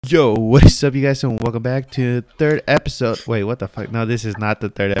Yo, what is up, you guys, and welcome back to the third episode. Wait, what the fuck? No, this is not the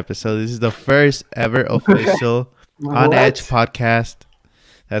third episode. This is the first ever official OnEdge podcast.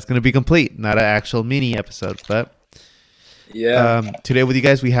 That's going to be complete, not an actual mini episode. But today with you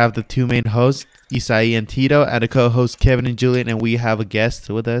guys, we have the two main hosts, Isai and Tito, and the co-hosts, Kevin and Julian, and we have a guest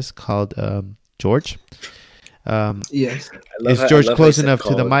with us called George. Yes. Is George close enough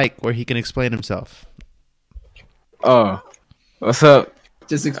to the mic where he can explain himself? Oh, what's up?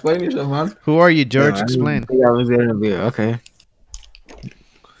 Just explain yourself, man. Who are you, George? Explain. I was gonna be okay.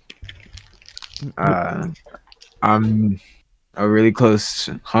 I'm a really close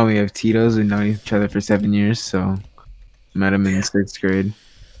homie of Tito's. We've known each other for 7 years, so met him in sixth grade.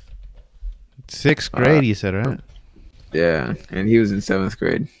 Sixth grade, you said, right? Yeah, and he was in seventh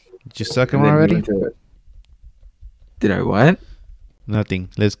grade. Did you suck him already? Did I what? Nothing.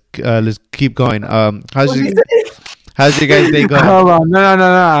 Let's keep going. How's your guys' day going? Hold on,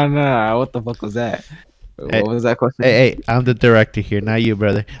 no. What the fuck was that? Hey, what was that question? Hey, I'm the director here, not you,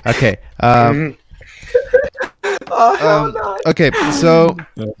 brother. Okay. Okay,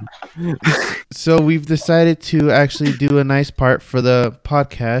 so we've decided to actually do a nice part for the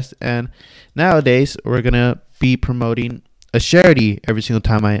podcast, and nowadays we're gonna be promoting a charity every single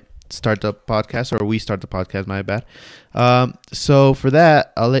time I start the podcast, or we start the podcast. My bad. So for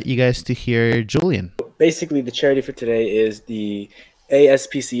that, I'll let you guys to hear Julian. Basically, the charity for today is the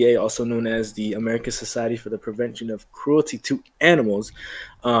ASPCA, also known as the American Society for the Prevention of Cruelty to Animals.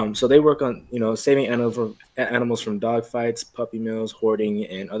 So they work on, saving animals from dog fights, puppy mills, hoarding,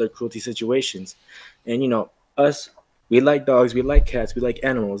 and other cruelty situations. And, us, we like dogs, we like cats, we like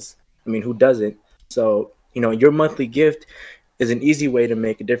animals. I mean, who doesn't? So, your monthly gift is an easy way to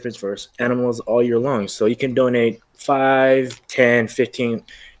make a difference for animals all year long. So you can donate 5, 10, 15,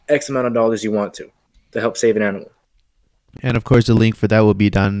 X amount of dollars you want to help save an animal. And of course, the link for that will be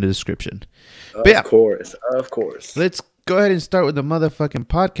down in the description. Of course. Let's go ahead and start with the motherfucking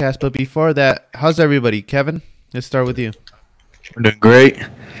podcast. But before that, how's everybody? Kevin, let's start with you. We're doing great.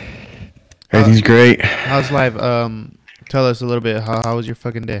 Everything's great. How's life? Tell us a little bit. How was your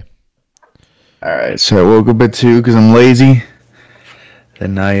fucking day? All right, so I woke up at 2 because I'm lazy.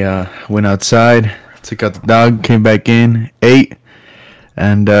 Then I went outside, took out the dog, came back in, ate,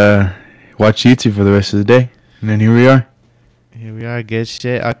 and watched YouTube for the rest of the day. And then here we are. Here we are. Good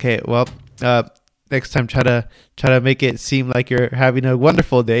shit. Okay, well, next time try to make it seem like you're having a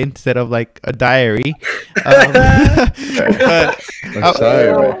wonderful day instead of like a diary. I'm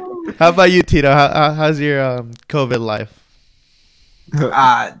sorry, bro. How about you, Tito? How's your COVID life?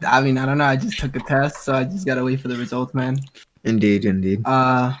 I mean, I don't know. I just took a test, so I just gotta wait for the results, man. Indeed.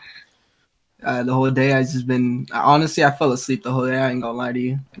 The whole day I just been. Honestly, I fell asleep the whole day. I ain't gonna lie to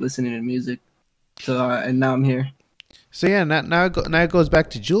you, listening to music. So and now I'm here. So yeah, now it goes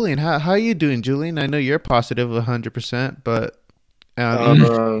back to Julian. How are you doing, Julian? I know you're positive 100%, but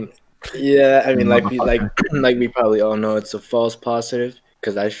yeah, I mean, like we probably all know, it's a false positive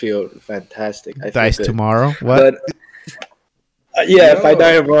because I feel fantastic. I feel dice good. Tomorrow. What? But, yeah, if I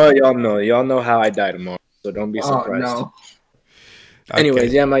die tomorrow, y'all know how I die tomorrow. So don't be surprised. Oh, no. Anyways,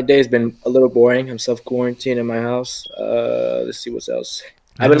 Okay. yeah, my day's been a little boring. I'm self-quarantined in my house. Let's see what else.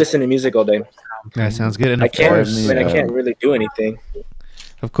 I've been listening to music all day. That sounds good. And I of course, can't really do anything.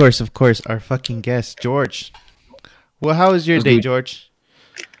 Of course, our fucking guest, George. Well, how was your day, George?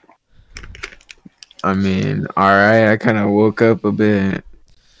 I mean, all right. I kind of woke up a bit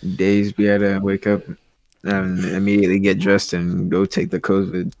dazed. We had to wake up and immediately get dressed and go take the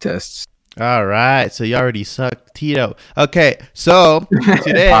COVID tests. All right, so you already suck, Tito. Okay, so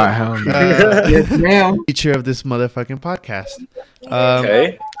today, Yes, ma'am. feature of this motherfucking podcast.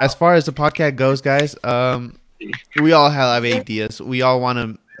 Okay. As far as the podcast goes, guys, we all have ideas. We all want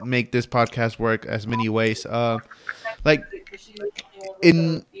to make this podcast work as many ways. Like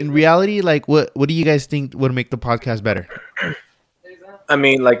in reality, like what do you guys think would make the podcast better? I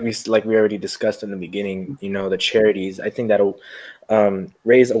mean, like we already discussed in the beginning, the charities. I think that'll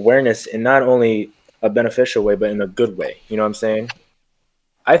raise awareness in not only a beneficial way, but in a good way. You know what I'm saying?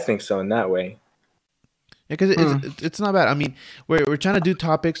 I think so in that way. Yeah, because it's not bad. I mean, we're trying to do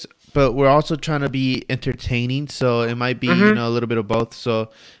topics, but we're also trying to be entertaining. So it might be a little bit of both. So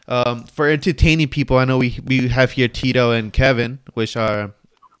for entertaining people, I know we have here Tito and Kevin, which are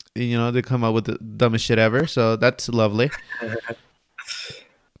they come up with the dumbest shit ever. So that's lovely.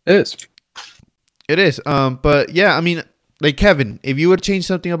 It is. But yeah, I mean, like Kevin, if you would change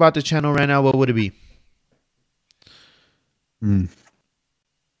something about the channel right now, what would it be?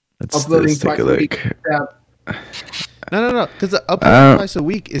 Let's take a look. No. Because the upload twice a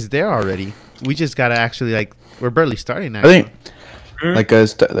week is there already. We just gotta actually we're barely starting now. I think Like I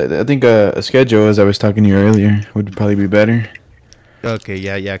think a schedule, as I was talking to you earlier, would probably be better. Okay,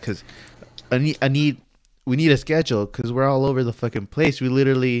 yeah, because we need a schedule because we're all over the fucking place.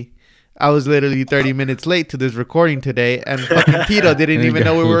 I was literally 30 minutes late to this recording today, and fucking Tito didn't even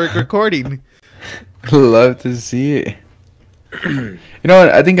know we were recording. Love to see it. You know what?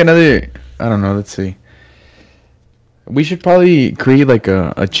 I think I don't know. Let's see. We should probably create like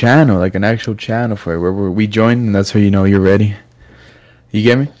a channel, like an actual channel for it, where we join, and that's how you know you're ready. You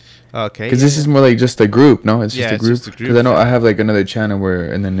get me? Okay. Because this is more like just a group, no? It's just Yeah, a group. Because I know I have like another channel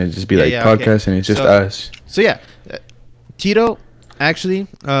where, and then it just be like podcast, and it's just us. So yeah, Tito, actually,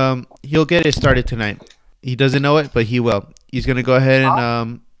 he'll get it started tonight. He doesn't know it, but he will. He's gonna go ahead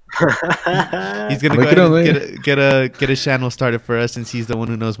and he's gonna go ahead and get a channel started for us, since he's the one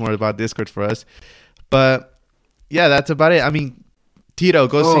who knows more about Discord for us. But yeah, that's about it. I mean, Tito,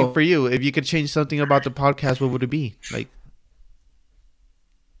 go sing for you. If you could change something about the podcast, what would it be? Like.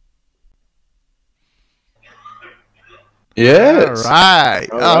 Yes. All right.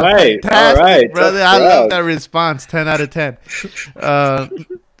 All right, brother. I love that response. 10 out of 10. I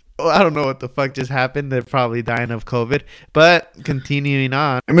don't know what the fuck just happened. They're probably dying of COVID. But continuing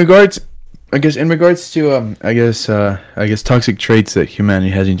on. In regards to I guess toxic traits that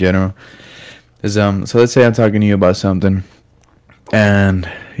humanity has in general is so let's say I'm talking to you about something, and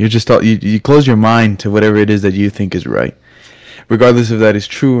you just you close your mind to whatever it is that you think is right, regardless if that is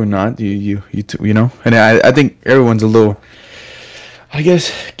true or not. You know, and I think everyone's a little, I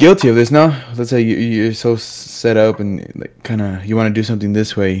guess, guilty of this now. Let's say you're so set up and like kind of you want to do something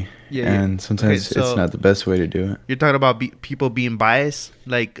this way, and sometimes it's not the best way to do it. You're talking about people being biased.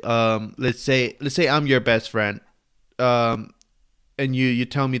 Like, let's say I'm your best friend, and you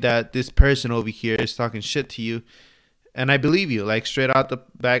tell me that this person over here is talking shit to you, and I believe you, like straight out the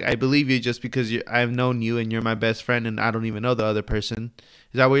back. I believe you just because I've known you and you're my best friend, and I don't even know the other person.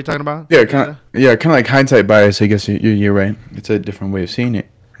 Is that what you're talking about? Yeah, kind of like hindsight bias. I guess you're right. It's a different way of seeing it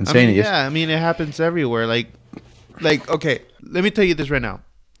and saying it. Yeah, I mean it happens everywhere. Like okay, let me tell you this right now,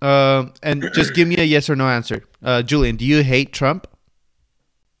 and just give me a yes or no answer. Julian, do you hate Trump?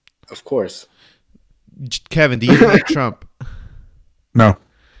 Of course. Kevin, do you hate Trump? No.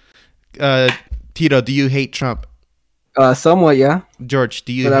 Tito, do you hate Trump? Somewhat, yeah. George,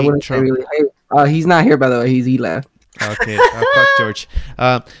 do you but hate Trump? Really hate. He's not here, by the way. He left. Okay, fuck George.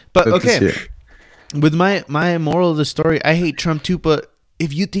 But okay, with my moral of the story, I hate Trump too. But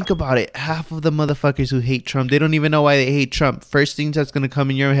if you think about it, half of the motherfuckers who hate Trump, they don't even know why they hate Trump. First things that's gonna come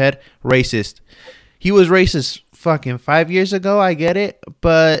in your head, racist. He was racist fucking 5 years ago. I get it,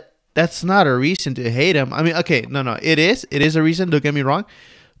 but that's not a reason to hate him. I mean, okay, no, it is a reason. Don't get me wrong,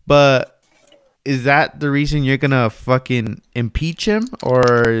 but is that the reason you're gonna fucking impeach him,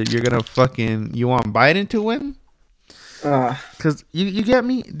 or you're gonna you want Biden to win? Because you get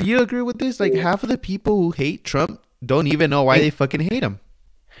me? Do you agree with this? Like half of the people who hate Trump don't even know why they fucking hate him.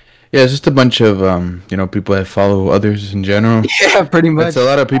 Yeah, it's just a bunch of people that follow others in general. Yeah, pretty much. It's a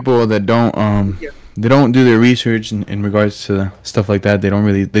lot of people that don't they don't do their research in regards to stuff like that.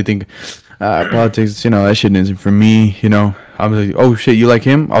 They think politics, that shit isn't for me. I'm like, oh shit, you like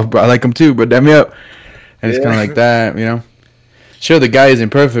him? I like him too, but damn me up. And it's kind of like that, Sure, the guy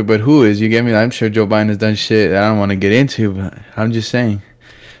isn't perfect, but who is? You get me? I'm sure Joe Biden has done shit that I don't want to get into, but I'm just saying.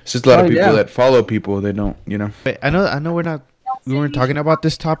 It's just a lot of people that follow people that don't, Wait, I know we weren't talking about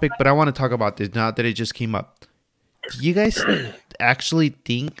this topic, but I want to talk about this now that it just came up. Do you guys actually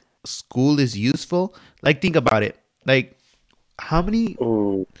think school is useful? Like, think about it. Like, how many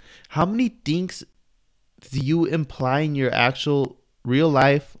things do you imply in your actual real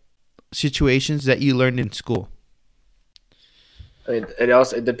life situations that you learned in school? I mean,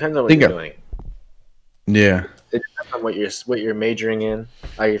 it depends on what you're doing. Yeah. It depends on what you're majoring in.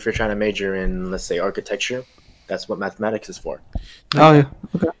 Like if you're trying to major in, let's say, architecture, that's what mathematics is for. Oh yeah.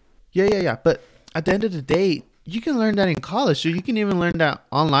 Okay. Yeah. But at the end of the day, you can learn that in college, so you can even learn that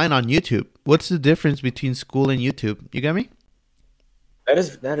online on YouTube. What's the difference between school and YouTube? You get me? That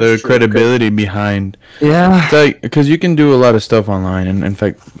is the true. credibility behind. Yeah. It's like, because you can do a lot of stuff online, and in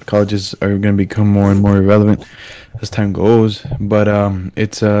fact, colleges are going to become more and more irrelevant as time goes. But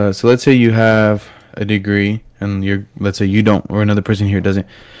it's so let's say you have a degree, and let's say you don't, or another person here doesn't.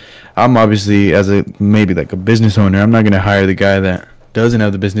 I'm obviously, as maybe like a business owner, I'm not going to hire the guy that doesn't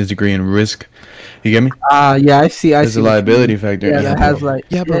have the business degree and risk. You get me? Yeah, I see. There's a liability factor. Yeah, that has like.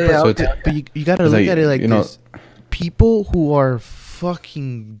 Yeah, but you gotta look at it like this. People who are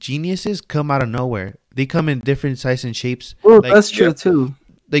fucking geniuses come out of nowhere. They come in different sizes and shapes. Well, that's true too.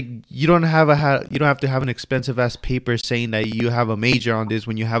 Like you don't have to have an expensive ass paper saying that you have a major on this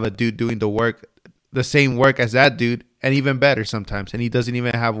when you have a dude doing the work the same work as that dude, and even better sometimes. And he doesn't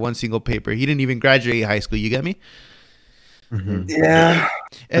even have one single paper. He didn't even graduate high school. You get me? Yeah.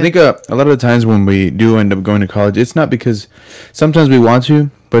 I think a lot of the times when we do end up going to college, it's not because sometimes we want to,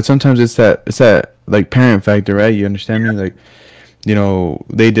 but sometimes it's that like parent factor, right? You understand me? Like, you know,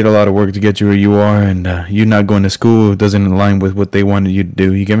 they did a lot of work to get you where you are, and you not going to school doesn't align with what they wanted you to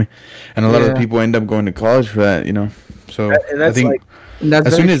do. You get me? And a lot of the people end up going to college for that, you know. So And that's I think like,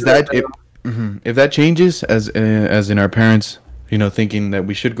 as soon as that, if that changes, as in our parents, you know, thinking that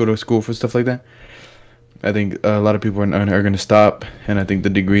we should go to school for stuff like that, I think a lot of people are going to stop, and I think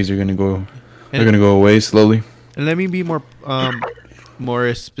the degrees are going to go, they're going to go away slowly. And let me be more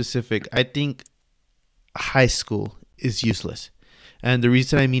specific. I think high school is useless. And the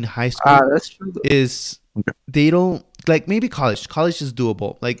reason I mean high school that's true. is they don't, like, maybe college. College is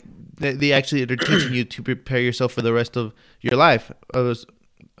doable. Like, they're teaching you to prepare yourself for the rest of your life,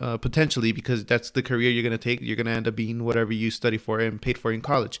 potentially, because that's the career you're going to take. You're going to end up being whatever you study for and paid for in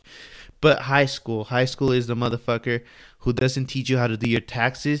college. But high school is the motherfucker who doesn't teach you how to do your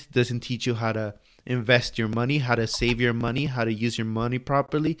taxes, doesn't teach you how to invest your money, how to save your money, how to use your money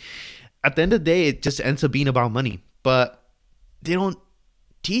properly. At the end of the day, it just ends up being about money. But they don't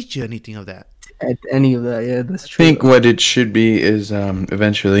teach you anything of that. Any of that, yeah, that's true. I think what it should be is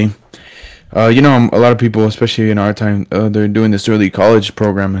eventually, you know, a lot of people, especially in our time, they're doing this early college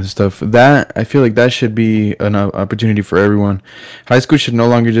program and stuff. That I feel like that should be an opportunity for everyone. High school should no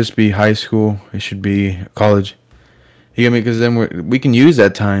longer just be high school; it should be college. You get me? Because then we can use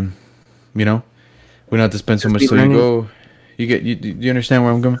that time. You know, we don't have to spend so much. So you go, you understand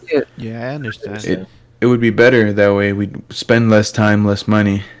where I'm going? Yeah, I understand. It would be better that way. We'd spend less time, less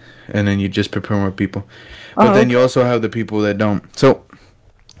money, and then you just prepare more people. But then you also have the people that don't. So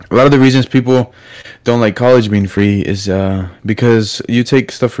a lot of the reasons people don't like college being free is because you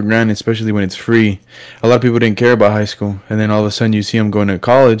take stuff for granted, especially when it's free. A lot of people didn't care about high school, and then all of a sudden you see them going to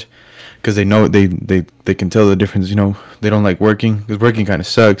college because they know they can tell the difference. You know, they don't like working because working kind of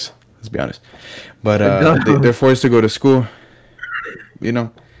sucks. Let's be honest. But they're forced to go to school. You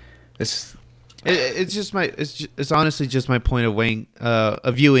know, it's honestly just my point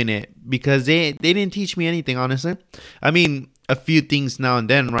of viewing it, because they didn't teach me anything, honestly. I mean, a few things now and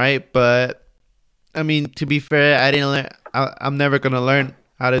then, right? But I mean, to be fair, I didn't learn. I'm never gonna learn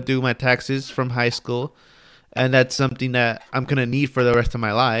how to do my taxes from high school, and that's something that I'm gonna need for the rest of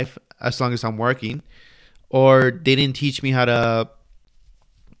my life as long as I'm working. Or they didn't teach me how to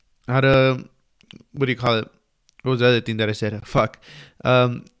what do you call it? What was the other thing that I said? Fuck.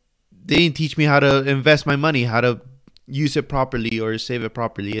 They didn't teach me how to invest my money, how to use it properly or save it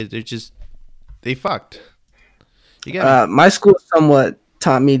properly. They fucked. You get my school somewhat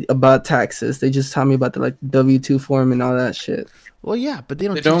taught me about taxes. They just taught me about the W-2 form and all that shit. Well, yeah, but they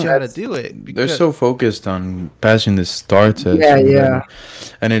don't teach you how to do it. They're so focused on passing the STAR test. Yeah.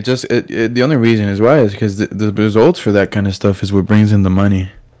 And the only reason is why is because the results for that kind of stuff is what brings in the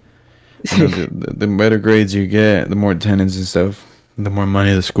money. You know, the better grades you get, the more attendance and stuff, the more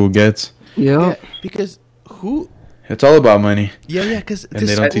money the school gets. Yeah, because it's all about money. Yeah, because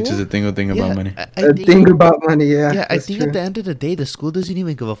they don't teach us a single thing about money. A thing about money, yeah. Yeah, I think at the end of the day, the school doesn't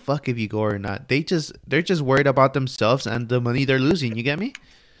even give a fuck if you go or not. They're just worried about themselves and the money they're losing. You get me?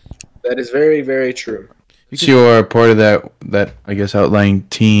 That is very, very true. If you are part of that I guess outlying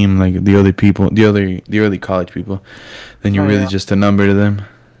team, like the other people, the early college people, then you're really just a number to them.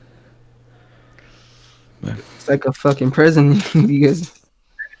 It's like a fucking prison. You guys,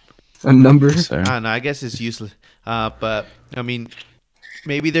 a number. I don't know. I guess it's useless. But I mean,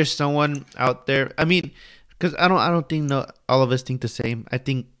 maybe there's someone out there. I mean, because I don't think all of us think the same. I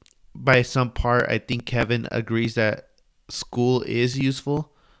think by some part, I think Kevin agrees that school is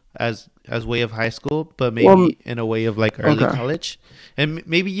useful as way of high school, but maybe in a way of like early college, and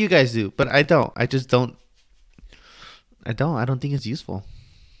maybe you guys do, but I don't. I just don't. I don't think it's useful.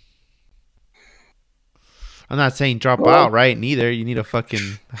 I'm not saying drop out, right? Neither. You need a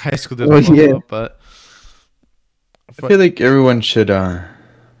fucking high school diploma, but I feel like everyone should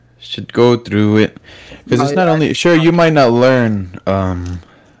go through it, because it's not only you might not learn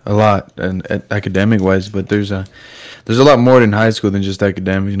a lot and academic wise, but there's a lot more than high school than just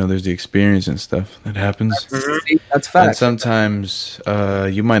academic. You know, there's the experience and stuff that happens. That's fact. And sometimes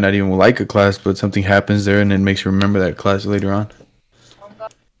you might not even like a class, but something happens there and it makes you remember that class later on.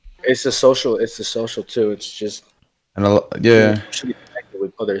 It's the social too. It's just should be connected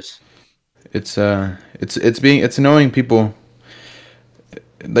with others. It's knowing people.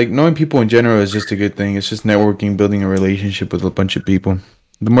 Like, knowing people in general is just a good thing. It's just networking, building a relationship with a bunch of people.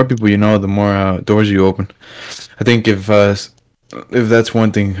 The more people you know, the more doors you open. I think if that's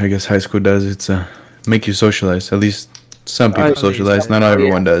one thing, I guess high school does. It's make you socialize. At least some people At least, socialize. yeah. Not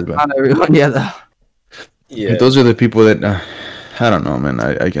everyone does, but Not everyone, yeah. Though. Yeah. those are the people that I don't know, man.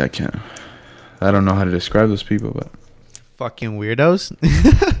 I can't. I don't know how to describe those people, but Fucking weirdos.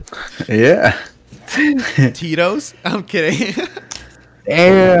 yeah. Tito's. I'm kidding.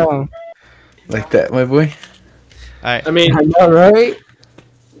 Damn. Like that, my boy. All right. I mean, I know, right?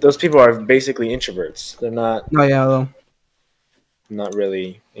 those people are basically introverts. They're not No, yeah, though.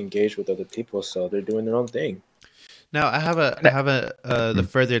 really engaged with other people, so they're doing their own thing. Now I have the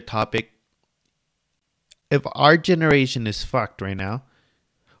further topic. If our generation is fucked right now,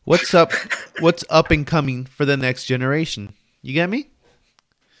 what's up? What's up and coming for the next generation? You get me?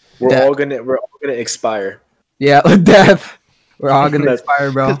 We're That- all gonna expire. Yeah, with death. We're all gonna That's-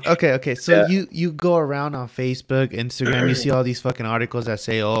 expire, bro. Okay. So Yeah. you go around on Facebook, Instagram, you see all these fucking articles that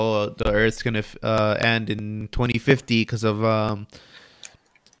say, "Oh, the Earth's gonna end in 2050 because of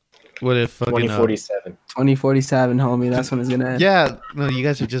what if fucking 2047. 2047, homie. That's when it's gonna end. yeah, no, you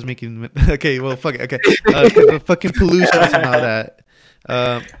guys are just making okay. Well, fuck it. Okay, 'cause of fucking pollution and all that,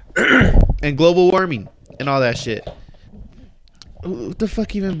 and global warming and all that shit. Who the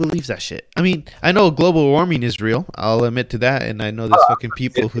fuck even believes that shit? I mean, I know global warming is real. I'll admit to that, and I know there's fucking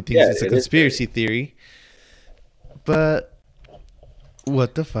people who think it's a it is conspiracy theory. But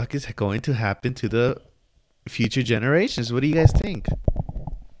what the fuck is going to happen to the future generations? What do you guys think?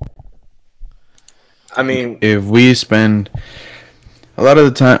 I mean, If we spend a lot of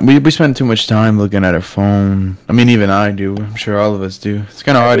the time, we spend too much time looking at our phone. I mean, even I do. I'm sure all of us do. It's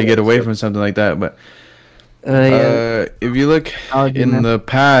kind of hard to get away from something like that. But Yeah. if you look Technology, in man. the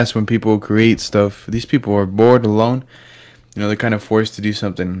past, when people create stuff, these people are bored, alone. You know, they're kind of forced to do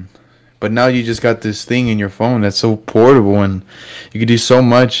something. But now you just got this thing in your phone that's so portable, and you can do so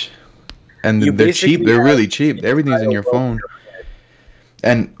much. And You they're cheap. basically They're have really cheap. Everything's in your phone.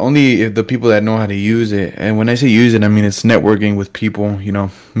 And only if the people that know how to use it. And when I say use it, I mean it's networking with people, you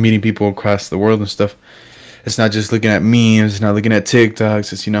know, meeting people across the world and stuff. It's not just looking at memes, it's not looking at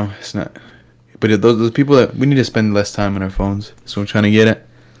TikToks, it's, you know, it's not. But those people that we need to spend less time on our phones. So I'm trying to get it.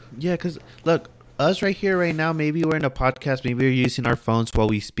 Yeah, because look, us right here, right now, maybe we're in a podcast, maybe we're using our phones while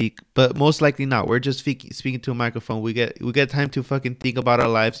we speak, but most likely not. We're just speaking to a microphone. We get time to fucking think about our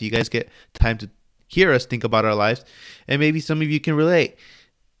lives. You guys get time to hear us think about our lives, and maybe some of you can relate.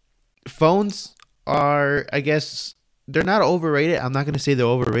 Phones are, I guess, they're not overrated. I'm not gonna say they're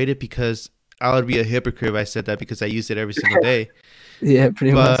overrated because I would be a hypocrite if I said that because I use it every single day. Yeah,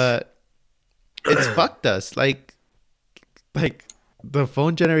 pretty much. But it's fucked us. Like the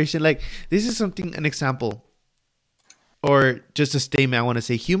phone generation. Like this is an example, or just a statement. I want to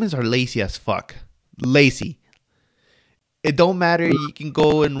say humans are lazy as fuck. Lazy. It don't matter. You can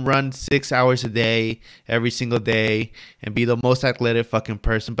go and run 6 hours a day, every single day, and be the most athletic fucking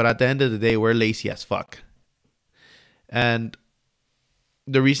person. But at the end of the day, we're lazy as fuck. And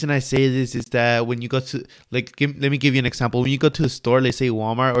the reason I say this is that when you go to, like, let me give you an example. When you go to a store, let's say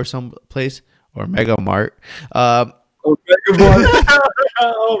Walmart or some place, or Mega Mart,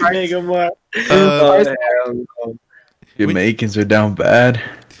 Mega Mart. Jamaicans are down bad.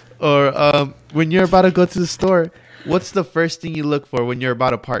 or when you're about to go to the store, what's the first thing you look for when you're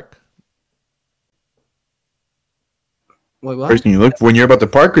about to park? Wait, what? First thing you look when you're about to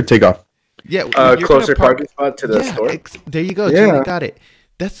park or take off. Yeah, when you're Closer gonna park- parking spot to the store. There you go. Yeah. Julie got it.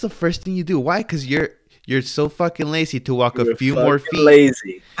 That's the first thing you do. Why? Because you're so fucking lazy to walk a You're few more fucking feet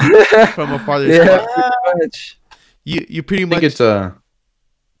lazy. from a farther Yeah, spot. pretty much. You pretty I much think it's go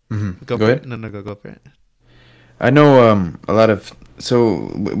go for ahead. it. No, go for it. I know a lot of, so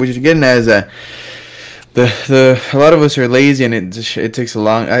what you're getting at is that the a lot of us are lazy, and it takes a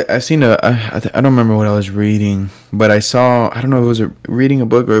long. I've seen I don't remember what I was reading, but I don't know if it was reading a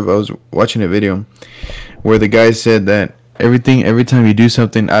book or if I was watching a video where the guy said that every time you do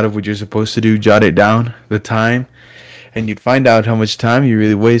something out of what you're supposed to do, jot it down, the time, and you'd find out how much time you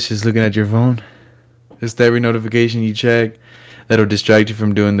really waste just looking at your phone. Just every notification you check, that'll distract you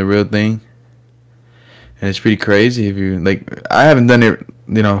from doing the real thing. And it's pretty crazy if you, like, I haven't done it,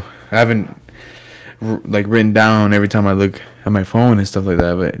 you know, I haven't, like, written down every time I look at my phone and stuff like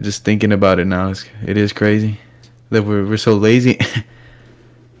that, but just thinking about it now, it is crazy that we're so lazy.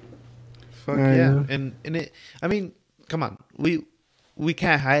 Fuck Yeah, yeah. yeah. And it, I mean, come on. We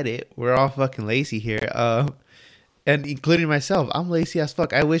can't hide it. We're all fucking lazy here. And including myself, I'm lazy as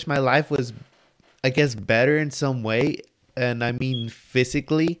fuck. I wish my life was, I guess, better in some way. And I mean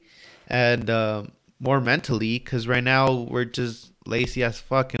physically and more mentally, because right now we're just lazy as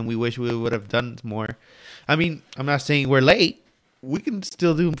fuck and we wish we would have done more. I mean, I'm not saying we're late. We can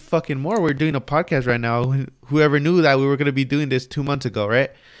still do fucking more. We're doing a podcast right now. Whoever knew that we were going to be doing this 2 months ago,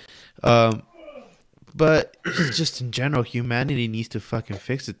 right? But it's just in general, humanity needs to fucking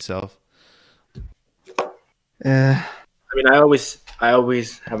fix itself. Yeah. I mean, I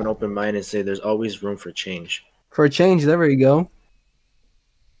always have an open mind and say there's always room for change. For a change, there we go.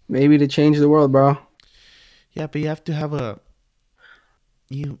 Maybe to change the world, bro. Yeah, but you have to have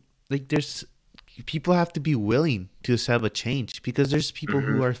there's people have to be willing to have a change, because there's people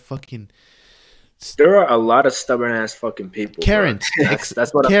who are fucking There are a lot of stubborn ass fucking people. Karens.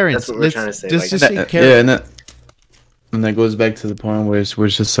 That's what Karens. we're trying to say. Just Like, say Yeah, Karen. and that goes back to the point where we're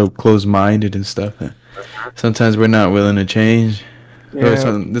just so close-minded and stuff. Sometimes we're not willing to change. Yeah.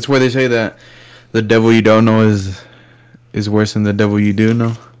 So that's where they say that the devil you don't know is worse than the devil you do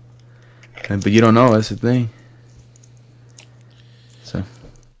know. But you don't know. That's the thing. So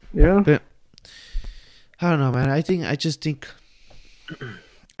Yeah. But I don't know, man. I think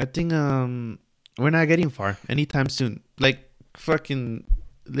we're not getting far anytime soon. Like fucking,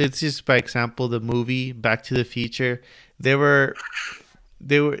 let's just by example the movie Back to the Future. They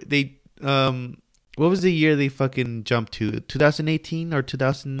what was the year they fucking jumped to? 2018 or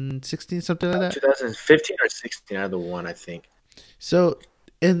 2016, something like that. 2015 or 16, either one, I think. So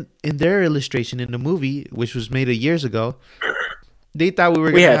in their illustration in the movie, which was made years ago, they thought we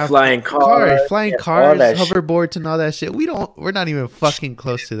were gonna had have flying cars, flying all cars, that shit. hoverboards, and all that shit. We're not even fucking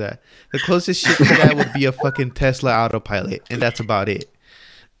close to that. The closest shit to that would be a fucking Tesla autopilot, and that's about it.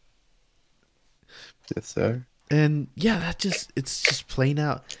 yes, sir. And yeah, it's just plain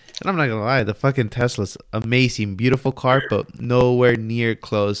out. And I'm not gonna lie, the fucking Tesla's amazing, beautiful car, but nowhere near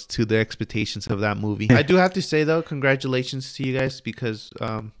close to the expectations of that movie. I do have to say though, congratulations to you guys, because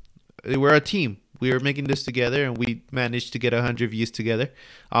we're a team. We were making this together, and we managed to get 100 views together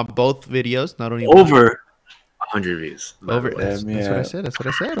on both videos. Not only Over 100 views. over. That's what I said. That's what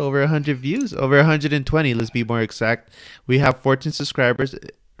I said. Over 100 views. Over 120. Let's be more exact. We have 14 subscribers.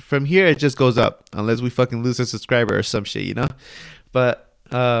 From here, it just goes up unless we fucking lose a subscriber or some shit, you know. But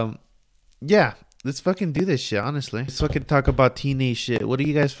yeah, let's fucking do this shit. Honestly, let's fucking talk about teenage shit. What do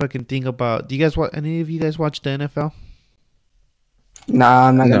you guys fucking think about? Do you guys want any of you guys watch the NFL? Nah,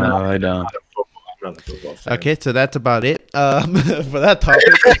 I'm not No, gonna. I don't. I'm not a football fan. Okay, so that's about it. For that topic.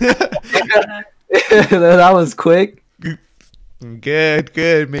 That was quick.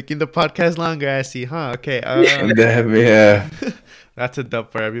 Good. Making the podcast longer, I see, huh? Okay. Yeah. That's a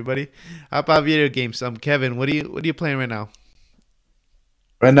dub for everybody. How about video games? Kevin, what are you playing right now?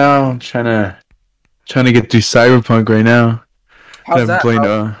 Right now, I'm trying to get through Cyberpunk right now. How's that?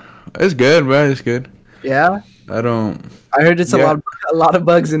 Bro? It's good, bro. It's good. Yeah. I heard it's Yeah. a lot of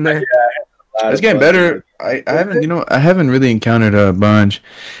bugs in there. It's getting better. I haven't really encountered a bunch.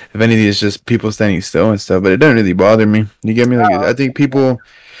 If anything, it's just people standing still and stuff. But it doesn't really bother me. You get me? Like, I think people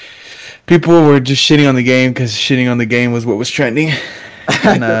were just shitting on the game because shitting on the game was what was trending.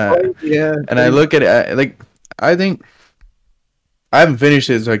 And Yeah. and I look at it I think I haven't finished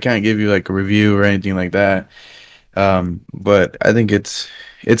it, so I can't give you like a review or anything like that. But I think it's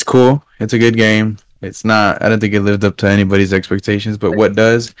cool. It's a good game. It's not. I don't think it lived up to anybody's expectations, but what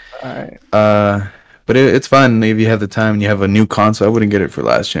does? All right. But it's fun if you have the time and you have a new console. I wouldn't get it for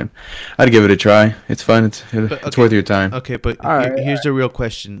last gen. I'd give it a try. It's fun. It's worth your time. Okay, but Alright, here's the real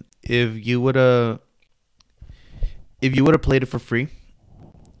question: If you would have played it for free,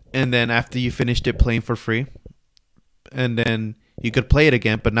 and then after you finished it playing for free, and then you could play it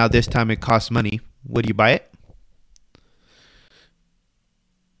again, but now this time it costs money, would you buy it?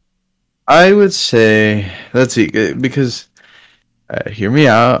 I would say, let's see, because hear me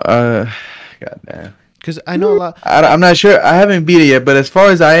out. Goddamn. Because I know a lot. I'm not sure. I haven't beat it yet, but as far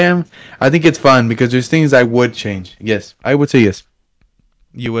as I am, I think it's fun because there's things I would change. Yes, I would say yes.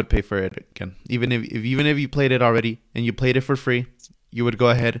 You would pay for it again, even if you played it already and you played it for free, you would go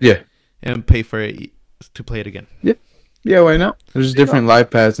ahead, Yeah. and pay for it to play it again. Yeah, why not? There's different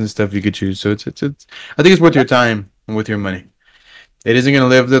live paths and stuff you could choose, so it's. I think it's worth your time and with your money. It isn't gonna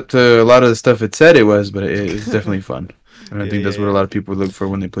live up to a lot of the stuff it said it was, but it's definitely fun. And I think that's what a lot of people look for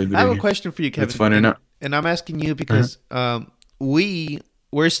when they play video I have games. a question for you, Kevin. It's fun or not? And I'm asking you because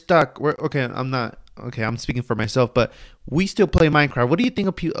we're stuck. I'm speaking for myself, but we still play Minecraft. What do you think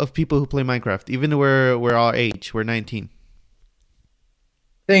of people who play Minecraft, even though we're our age? We're 19.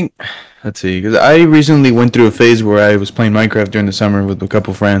 Let's see, because I recently went through a phase where I was playing Minecraft during the summer with a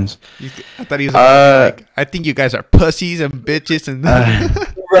couple friends. I thought he was like, I think you guys are pussies and bitches and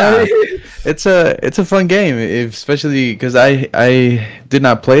Right. It's a fun game, especially because I did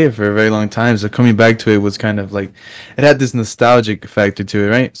not play it for a very long time. So coming back to it was kind of like it had this nostalgic factor to it,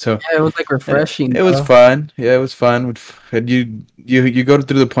 right? So Yeah, it was like refreshing. it was fun. Yeah, it was fun. You go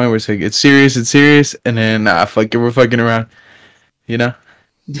through the point where it's like it's serious, and then fuck it, we're fucking around, you know.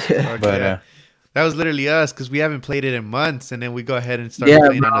 Yeah. But That was literally us because we haven't played it in months, and then we go ahead and start Yeah,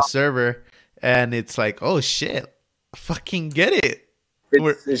 playing on a server, and it's like, oh shit, fucking get it.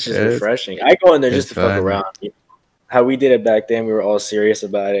 It's just refreshing. I go in there just to fuck around. How we did it back then, we were all serious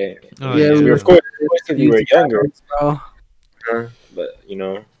about it. Oh, Yeah, we were, of course, we were younger, bro. but you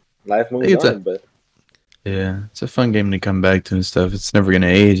know, life moves on. But yeah, it's a fun game to come back to and stuff. It's never gonna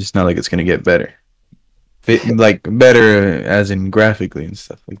age. It's not like it's gonna get better. Like better as in graphically and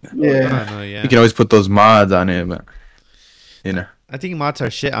stuff like that. Yeah. Oh, no, yeah. You can always put those mods on it, but you know. I think mods are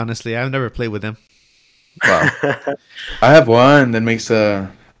shit. Honestly, I've never played with them. Wow. I have one that makes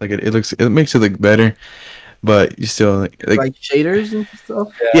like it makes it look better, but you still like shaders and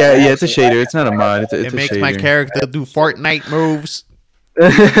stuff. Yeah, it's a shader. It's not a mod. It's It a makes shader. my character do Fortnite moves.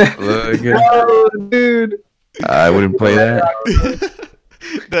 Look, Oh, dude. I wouldn't play that.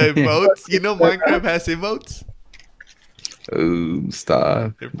 The emotes, you know, Minecraft has emotes. Oh,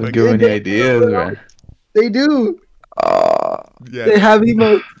 stop! They're Don't give any ideas, man. They do. Yeah, They have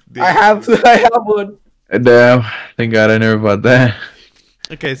emotes. I have one. Damn! Thank God I never bought that.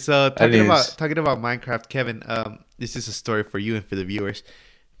 Okay, so talking about Minecraft, Kevin. This is a story for you and for the viewers.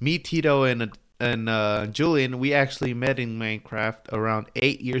 Me, Tito, and Julian, we actually met in Minecraft around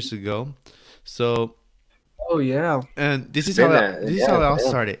 8 years ago. So, Oh yeah. and this is how it all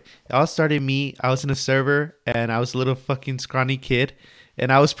started. It all started me. I was in a server and I was a little fucking scrawny kid. And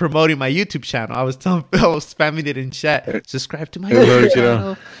I was promoting my YouTube channel. I was spamming it in chat. Subscribe to my YouTube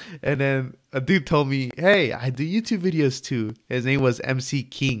channel. And then a dude told me, "Hey, I do YouTube videos too." His name was MC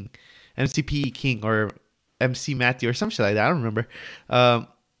King, MCPE King, or MC Matthew, or some shit like that. I don't remember. I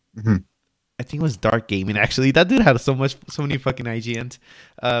think it was Dark Gaming. Actually, that dude had so many fucking IGNs.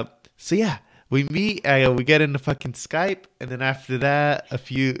 So yeah, we meet. We get into fucking Skype, and then after that, a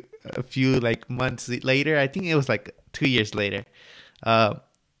few like months later, I think it was like 2 years later.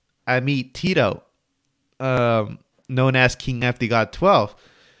 I meet Tito, known as King FD God 12.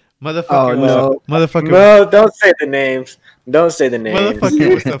 Motherfucker, no, don't say the names. Don't say the names.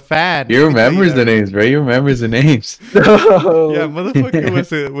 Motherfucker was a fan. He remembers the names, bro. He remembers the names. No. Yeah,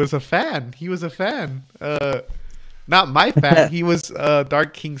 motherfucker was a fan. He was a fan. Not my fan. He was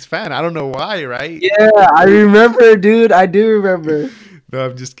Dark King's fan. I don't know why, right? Yeah, I remember, dude. I do remember. No,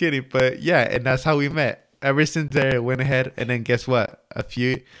 I'm just kidding. But yeah, and that's how we met. Ever since there, it went ahead, and then guess what? A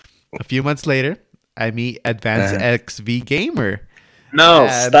few months later, I meet Advanced XV Gamer. No,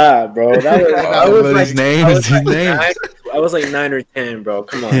 stop, bro. I was like, his name. I was like 9 or 10, bro.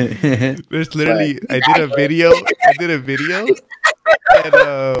 Come on. There's literally, I did a video, and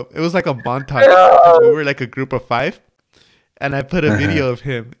it was like a montage. We were like a group of 5, and I put a video of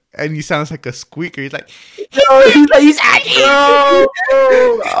him, and he sounds like a squeaker. He's like, he's acting.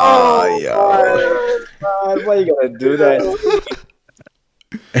 Oh, yeah. God, why you gotta do that?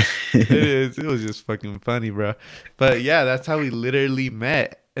 It was just fucking funny, bro. But yeah, that's how we literally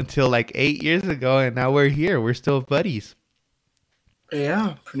met until like 8 years ago, and now we're here. We're still buddies.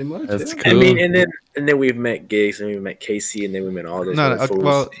 Yeah, pretty much. That's yeah. cool. I mean, and then we've met Gigs, and we met Casey, and then we met all those. No, fools.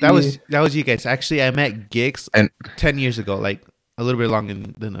 well, that was you guys. Actually, I met Gigs 10 years ago, like a little bit longer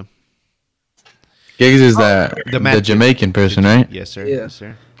than him. Gigs is the Jamaican person, right? Yes, sir. Yeah. Yes,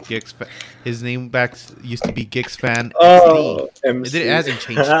 sir. Gigs. His name back used to be Gigs Fan. Oh, it hasn't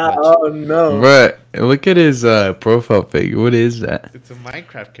changed much. Oh no! But look at his profile pic. What is that? It's a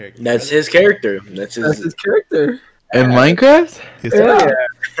Minecraft character. That's his character. That's his character. In Minecraft? Yes,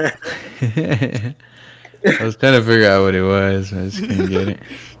 Yeah. I was trying to figure out what it was. I just couldn't get it.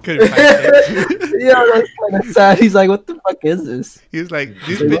 Couldn't find it. Yeah, that's kind of sad. He's like, "What the fuck is this?" He was like,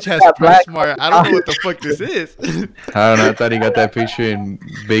 "This bitch has Pro Smart. I don't know what the fuck this is." I don't know. I thought he got that picture in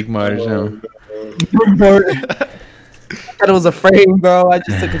Big Mart or something. I thought it was a frame, bro. I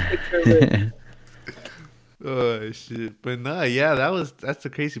just took a picture of it. Oh shit! But no, yeah, that's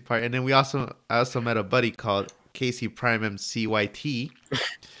the crazy part. And then I also met a buddy called Casey Prime MCYT.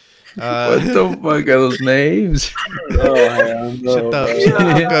 What the fuck are those names? Oh, Shut up,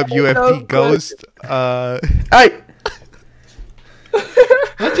 UFD Ghost. Hey!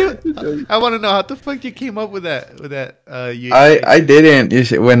 I want to know how the fuck you came up with that. I didn't.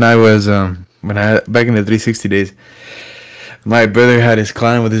 When I was back in the 360 days, my brother had his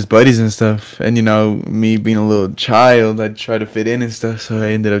clan with his buddies and stuff, and you know, me being a little child, I'd try to fit in and stuff, so I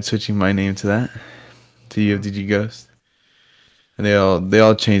ended up switching my name to that, to UFDG Ghost. And they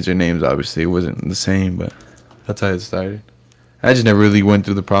all changed their names. Obviously, it wasn't the same, but that's how it started. I just never really went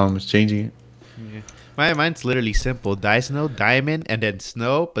through the problems changing it. Yeah. Mine's literally simple: Snow, Diamond, and then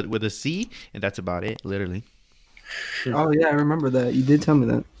Snow, but with a C, and that's about it, literally. Oh yeah, I remember that. You did tell me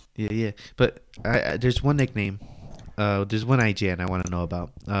that. Yeah. But there's one nickname. There's one IGN I want to know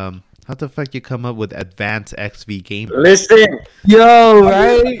about. How How the fuck you come up with advanced XV game? Listen, Yo,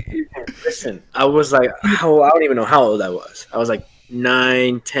 right? listen. I was like, I don't even know how old I was. I was like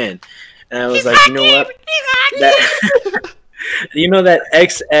 9, 10, and I was like, you know what? That you know that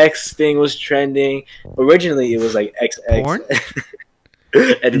XX thing was trending. Originally, it was like XX Porn?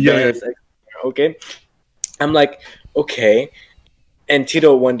 advanced. Okay, I'm like, okay. And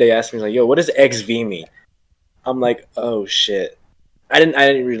Tito one day asked me like, "Yo, what does XV mean?" I'm like, "Oh shit." I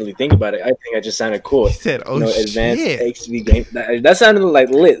didn't really think about it. I think I just sounded cool. He said, "Oh Advanced shit." XV game. That sounded like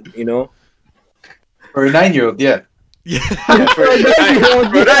lit, you know. For a 9-year-old, yeah. Yeah. Yeah, for a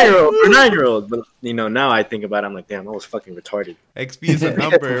 9-year-old. But you know, now I think about it, I'm like, damn, I was fucking retarded. XV is a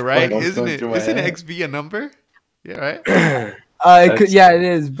number, right? What's Isn't going it? through my Isn't head? XV a number? Yeah, right. Yeah, it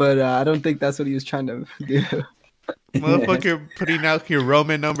is, but I don't think that's what he was trying to do. Motherfucker putting out here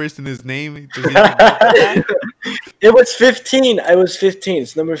Roman numbers in his name. Does he even know that? It was 15. I was 15.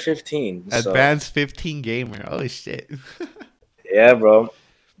 It's number 15. So. Advanced 15 gamer. Oh shit. Yeah, bro.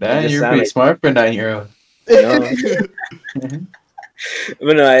 Man, Just you're sound pretty like- smart for a 9-year-old. You know?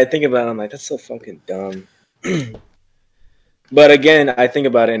 But no, I think about it, I'm like, that's so fucking dumb. But again, I think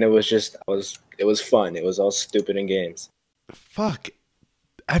about it, and it was fun. It was all stupid in games. Fuck.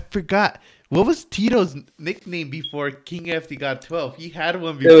 I forgot. What was Tito's nickname before King FD got 12? He had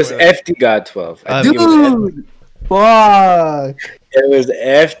one before. It was FD God 12. I think Dude, fuck. it was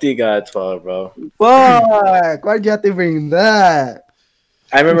FD God 12, bro. Fuck. Why'd you have to bring that?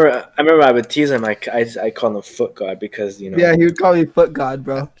 I remember I would tease him. I call him Foot God because, you know. Yeah, he would call me Foot God,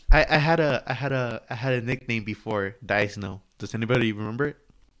 bro. I had a nickname before Dice No. Does anybody remember it?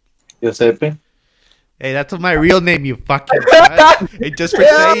 Giuseppe? Hey, that's my real name, you fucking cunt. Hey, just for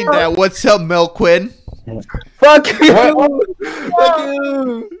saying that. What's up, Melquin? Fuck you. Fuck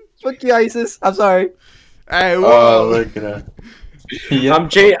you. Fuck you, ISIS. I'm sorry. Hey, Oh, whoa. look at that.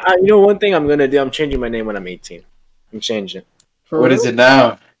 Yeah. You know one thing I'm gonna do. I'm changing my name when I'm 18. I'm changing. What is it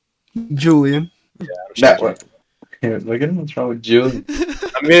now? Julian. I'm That changing one. Here, look at him. What's wrong with Julie?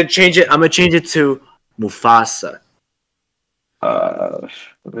 I'm gonna change it. I'm gonna change it to Mufasa.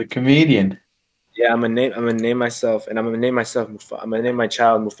 The comedian. Yeah, I'm gonna name myself, and I'm gonna name myself. I'm gonna name my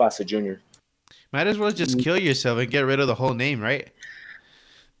child Mufasa Jr. Might as well just kill yourself and get rid of the whole name, right?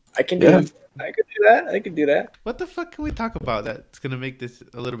 I can do. Yeah. I could do that. I could do that. What the fuck can we talk about that's gonna make this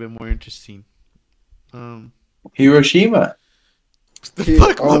a little bit more interesting? Hiroshima. The Dude,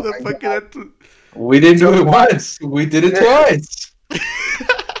 fuck, oh my motherfucker? That's... We didn't do it once. We did it twice.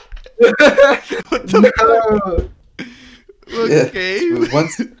 What the fuck? Okay. Yeah.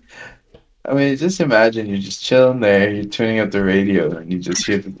 Once. I mean, just imagine you're just chilling there. You're turning up the radio, and you just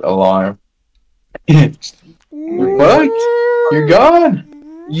hear the alarm. You're fucked. You're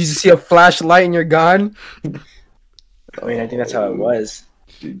gone. You just see a flashlight and you're gone. I mean, I think that's how it was.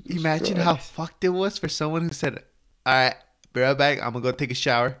 Imagine how fucked it was for someone who said, "Alright, be right back. I'm gonna go take a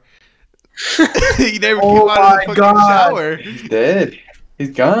shower." He never Oh came out of the my fucking God. shower. He's dead.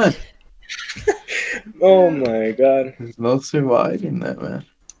 He's gone. Oh my god. There's no surviving that, man.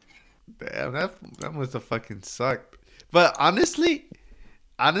 Damn, that must have fucking sucked. But honestly,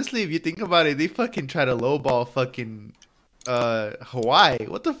 if you think about it, they fucking try to lowball fucking Hawaii.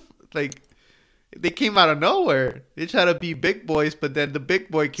 What the like? They came out of nowhere. They try to be big boys, but then the big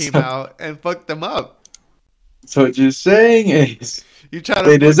boy came out and fucked them up. So what you're saying is You try to.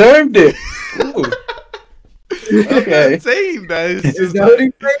 they deserved it. Ooh. I'm Okay. not saying that. It's Is just that what he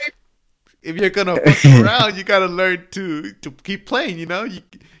like, said? if you're gonna fuck around, you gotta learn to keep playing. You know,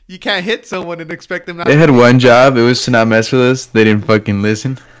 you can't hit someone and expect them not. They had one job. It was to not mess with us. They didn't fucking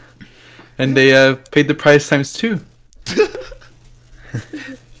listen, and they paid the price times 2.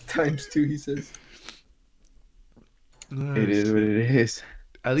 Times 2, he says. It is what it is.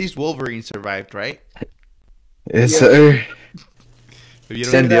 At least Wolverine survived, right? Yes, Yeah. sir. If you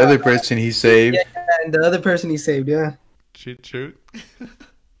Send don't the other person he saved. Yeah, and the other person he saved, yeah. True.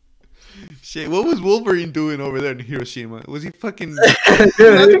 Shit, what was Wolverine doing over there in Hiroshima? Was he fucking?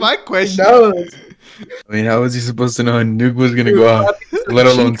 That's my question. No. I mean, how was he supposed to know a nuke was gonna go off? Let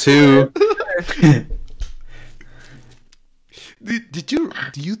alone 2.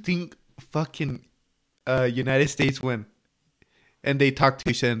 Do you think fucking United States went and they talked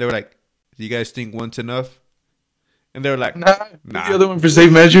to each other and they were like, "Do you guys think one's enough?" And they were like, Nah. Nah. The other one for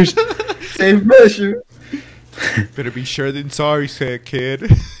safe measures. Same measure. "Better be sure than sorry," said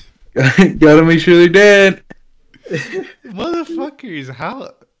kid. Gotta make sure they're dead. Motherfuckers,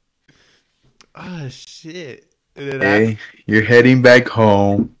 how? Oh shit! And then Hey, you're heading back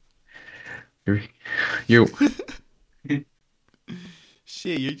home. You're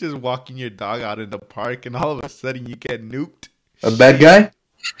shit, you're just walking your dog out in the park, and all of a sudden you get nuked. a bad guy?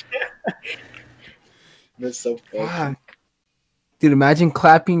 That's so funny. Fuck. Dude, imagine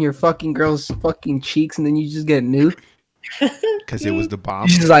clapping your fucking girl's fucking cheeks and then you just get nude. Because it was the bomb.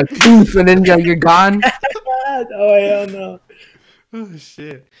 She's just like, poof, and then you're gone. Oh hell no! Oh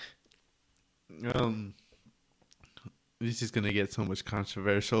shit. This is gonna get so much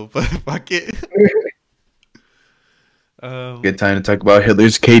controversial, but fuck it. Good time to talk about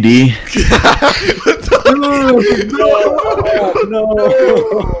Hitler's KD.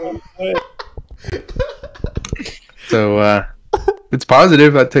 No. So it's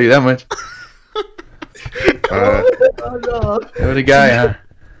positive, I'll tell you that much. What a guy, huh?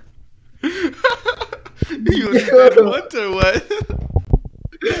 You was that once or what?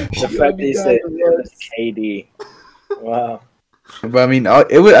 The fact that he said it was KD. Wow. But I mean,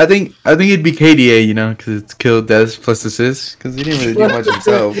 it would. I think it'd be KDA, you know, because it's kill, death plus assist. Because he didn't really do much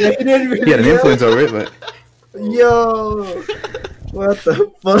himself. Yeah, He had an influence over it, but Yo, what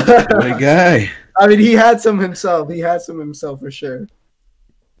the what a fuck? guy. I mean, he had some himself. He had some himself for sure.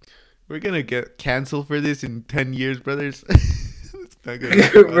 We're gonna get canceled for this in 10 years, brothers. It's not gonna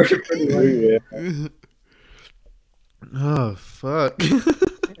Yeah. Oh fuck.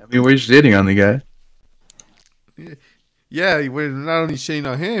 I mean, we're shitting on the guy. Yeah, we're not only shitting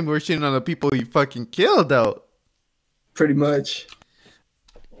on him, we're shitting on the people he fucking killed, though. Pretty much.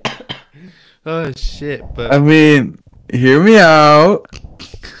 Oh shit! I But mean, hear me out.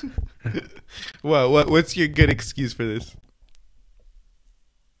 what's your good excuse for this?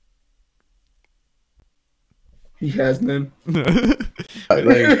 He has none. Like,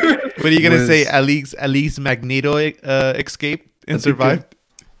 What are you gonna was- say? At least Magneto escaped and survived.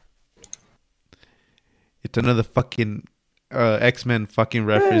 It's another fucking X-Men fucking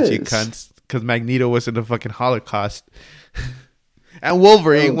reference, you Yes. cunts. Because Magneto was in the fucking Holocaust, and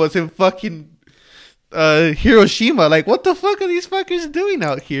Wolverine was in fucking Hiroshima. Like, what the fuck are these fuckers doing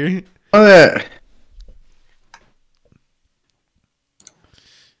out here? oh, that.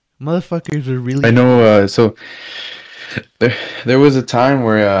 Motherfuckers are really. I know. So there was a time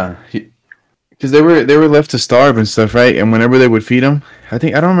where because they were left to starve and stuff, right? And whenever they would feed them, I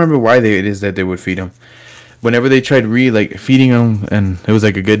don't remember why it is that they would feed them. Whenever they tried feeding them, and it was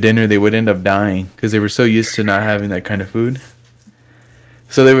like a good dinner, they would end up dying because they were so used to not having that kind of food.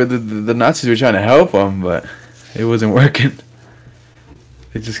 So they were the Nazis were trying to help them, but it wasn't working.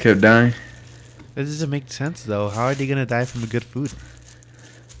 They just kept dying That doesn't make sense though. How are they gonna die from good food?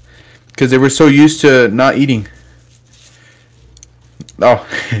 because they were so used to not eating. Oh,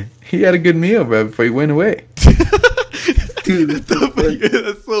 he had a good meal, bro, before he went away. Dude,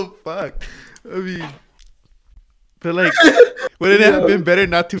 That's so fucked. I mean, but like, would it have been better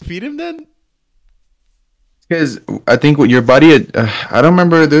not to feed him then? Because I think what your body, I don't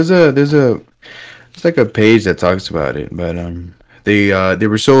remember. There's like a page that talks about it, but they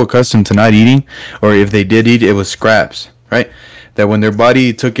were so accustomed to not eating, or if they did eat, it was scraps, right? That when their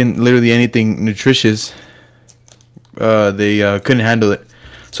body took in literally anything nutritious, they couldn't handle it,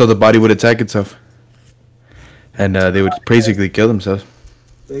 so the body would attack itself, and they would basically kill themselves.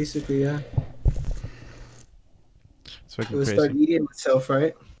 basically, yeah. It's It fucking would start crazy. eating itself,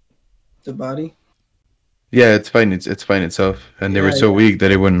 right? The body. Yeah, it's fighting itself, and they were Yeah, so yeah. weak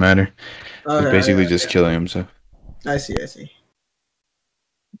that it wouldn't matter. It was Okay, basically yeah, just killing himself. I see.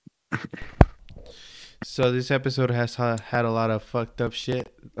 So this episode has had a lot of fucked up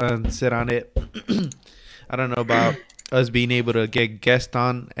shit said on it. I don't know about us being able to get guests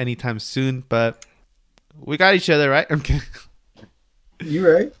on anytime soon, but we got each other, right? Okay. You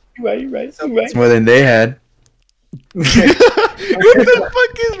right? You're right. It's more than they had. What the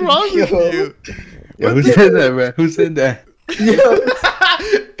fuck is wrong with you? Yeah, who said that, bro? Who said that?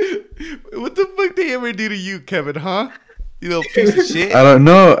 What the fuck they ever do to you, Kevin, huh? You little piece of shit. I don't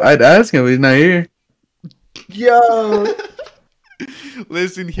know. I'd ask him, but he's not here. Yo.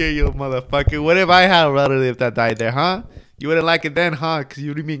 Listen here, you motherfucker. What if I had a relative that died there, huh? You wouldn't like it then, huh? Because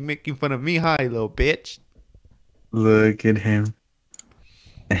you'd be making fun of me, huh, you little bitch? Look at him.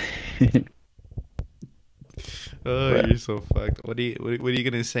 Oh, Right. you're so fucked. What are you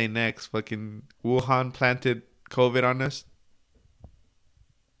gonna say next? Fucking Wuhan planted COVID on us?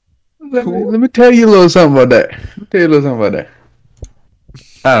 Let me tell you a little something about that.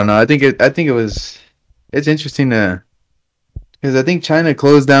 I don't know. I think it was. It's interesting because I think China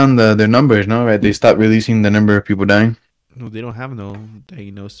closed down their numbers. No, right? They stopped releasing the number of people dying. No, they don't have no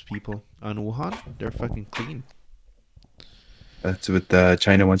diagnosed people on Wuhan. They're fucking clean. That's what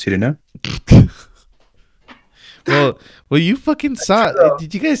China wants you to know. Well, you fucking saw. true.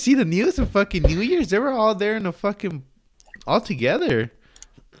 Did you guys see the news of fucking New Year's? They were all there in a fucking all together.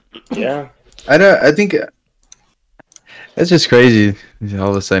 Yeah. I think That's just crazy.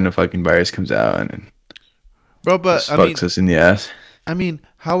 All of a sudden, a fucking virus comes out and it Bro, but just fucks us in the ass. I mean,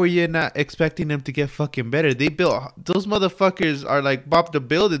 how are you not expecting them to get fucking better? They built those motherfuckers are like Bob the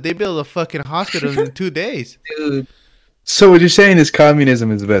Builder. They built a fucking hospital in 2 days. Dude. So what you're saying is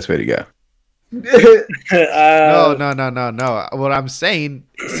communism is the best way to go? No. What I'm saying,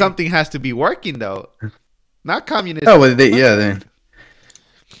 something has to be working though. Not communism. Oh, well, they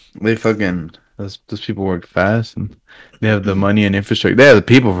fucking those people work fast and they have the money and infrastructure. They have the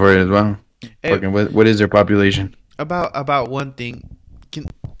people for it as well. Hey, Fucking what is their population? about one thing,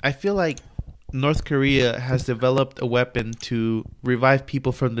 I feel like North Korea has developed a weapon to revive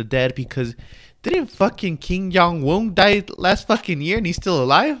people from the dead because didn't fucking Kim Jong-un die last fucking year and he's still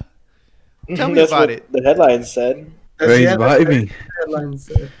alive? Tell me That's about what it. the headline said. Reviving.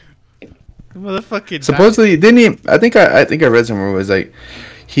 Motherfucking Supposedly, didn't he? I think I read somewhere it was like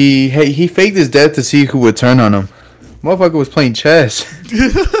he faked his death to see who would turn on him. Motherfucker was playing chess.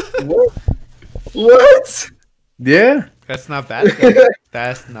 What? Yeah. That's not bad. Though.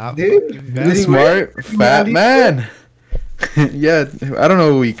 That's not fucking bad. Smart fat man. Yeah, I don't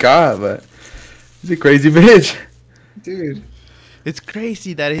know who he got, but he's a crazy bitch. Dude. It's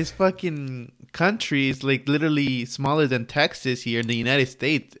crazy that his fucking country is like literally smaller than Texas here in the United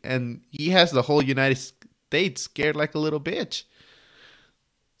States, and he has the whole United States scared like a little bitch.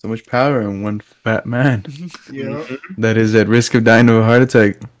 So much power in one fat man Yeah. that is at risk of dying of a heart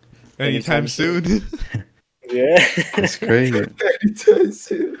attack. Anytime soon. Yeah. That's crazy.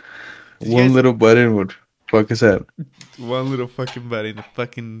 Dude. One little button would fuck us up. One little fucking buddy,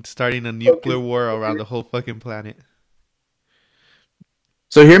 fucking starting a nuclear war around the whole fucking planet.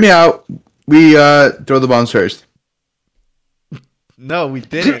 So hear me out. We throw the bombs first. No, we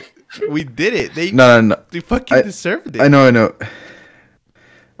did it. We did it. No. They fucking deserved it. I know.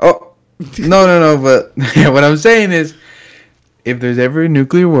 Oh, no. But yeah, what I'm saying is, if there's ever a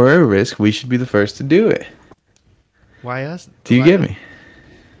nuclear war at risk, we should be the first to do it. Why us? Do you get me?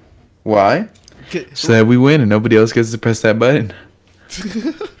 Why? So that we win and nobody else gets to press that button.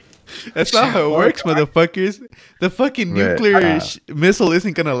 That's not how it works, motherfuckers. The fucking Right. nuclear missile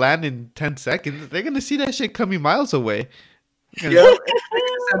isn't gonna land in 10 seconds. They're gonna see that shit coming miles away. Yep.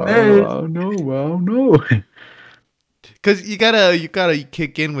 Oh no. Cause you gotta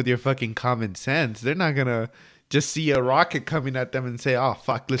kick in with your fucking common sense. They're not gonna just see a rocket coming at them and say, "Oh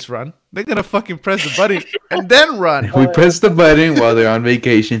fuck, let's run." They're gonna fucking press the button and then run. We press the button while they're on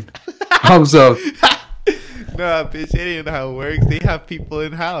vacation. Thumbs up. Nah, bitch, it ain't how it works. They have people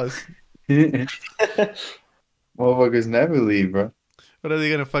in house. Motherfuckers never leave, bro. What are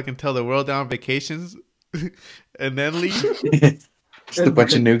they gonna fucking tell the world they're on vacations and then leave? Just a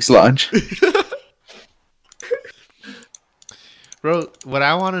bunch of nukes launch. Bro, what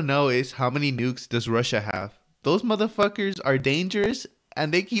I want to know is how many nukes does Russia have? Those motherfuckers are dangerous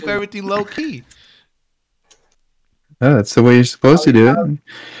and they keep everything low key. Oh, that's the way you're supposed to do it.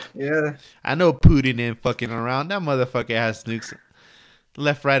 Yeah. I know Putin ain't fucking around. That motherfucker has nukes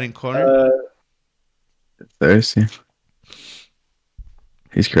left, right, and corner. Thirsty.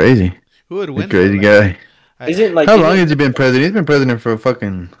 He's crazy. Who would He's win? a crazy though? guy. Isn't like How long has he been president? He's been president for a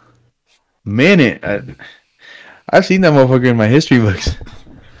fucking minute. I've seen that motherfucker in my history books.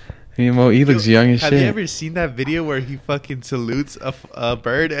 He looks young as Have shit. you ever seen that video where he fucking salutes a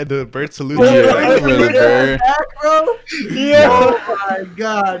bird and the bird salutes Yeah, him? I remember the bird. Bro? Yeah. Oh my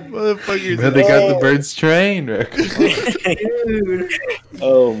god. Motherfuckers. But they got the birds trained. Dude.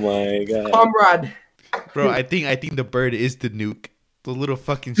 Oh my god. Comrade. Bro, I think the bird is the nuke. The little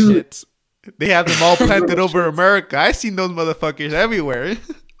fucking shits. They have them all planted over America. I seen those motherfuckers everywhere.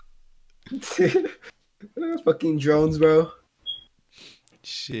 Fucking drones, bro.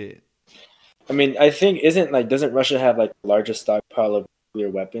 Shit. I mean, I think doesn't Russia have like the largest stockpile of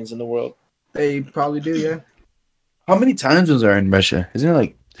nuclear weapons in the world? They probably do, yeah. How many time zones are in Russia? Isn't it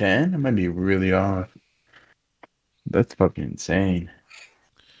like 10? It might be really off. That's fucking insane.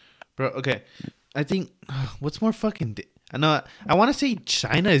 Bro, okay. I think what's more fucking I know I want to say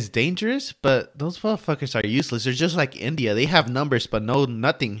China is dangerous, but those motherfuckers are useless. They're just like India. They have numbers but no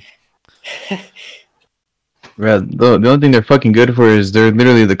nothing. Well, the only thing they're fucking good for is they're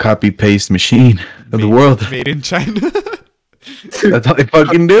literally the copy paste machine of the world. Made in China. That's all they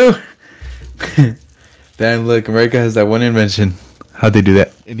fucking do. Damn, look, America has that one invention. How'd they do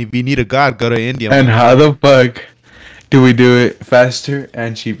that? And if you need a god, go to India. And how the fuck do we do it faster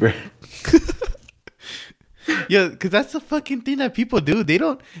and cheaper? Yeah, because that's the fucking thing that people do.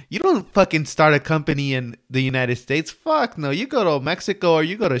 You don't fucking start a company in the United States. Fuck no. You go to Mexico or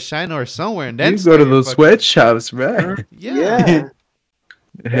you go to China or somewhere and then You go to those sweatshops, bro. Yeah.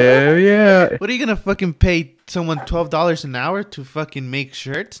 Hell yeah. What are you gonna fucking pay someone $12 an hour to fucking make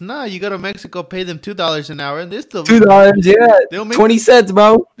shirts? Nah, you go to Mexico, pay them $2 an hour, and this still $2, yeah. They'll make 20 cents,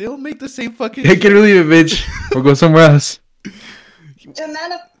 bro. They'll make the same fucking. Take it or leave it, bitch. We'll go somewhere else.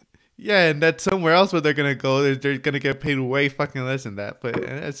 Yeah, and that's somewhere else where they're gonna go. They're gonna get paid way fucking less than that. But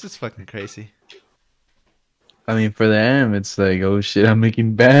it's just fucking crazy. I mean, for them, it's like, oh shit, I'm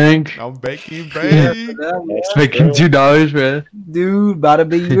making bank. I'm making bank. It's making $2, bro. Dude, about to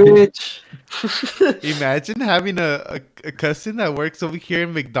be rich. Imagine having a cousin that works over here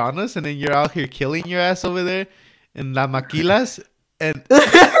in McDonald's, and then you're out here killing your ass over there in La Maquilas, and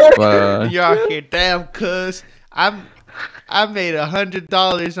you're out here, damn, cuz I made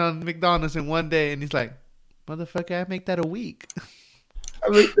 $100 on McDonald's in one day, and he's like, motherfucker, I make that a week. I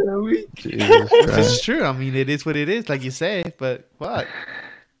make that a week. It's true. I mean, it is what it is, like you say, but what?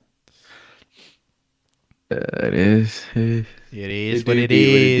 It is. It is what it What it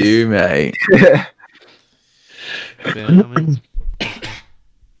is. do, mate.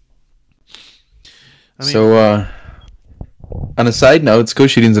 So, on a side note, school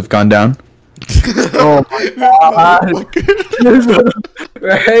shootings have gone down. Oh my god.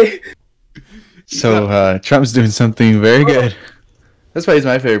 Right? So, Trump's doing something very good. That's why he's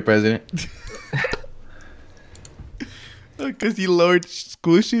my favorite president. Because you lowered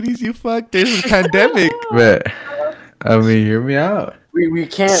school shootings, you fuck. There's a pandemic. But, I mean, hear me out. We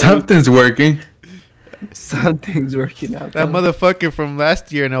can't. Something's working. Something's working out. That motherfucker from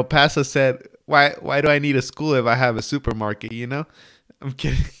last year in El Paso said, why do I need a school if I have a supermarket, you know? I'm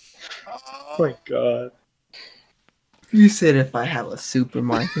kidding. Oh my god. You said if I have a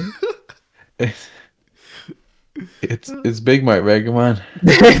supermarket. It's Big Mart, right? Come on.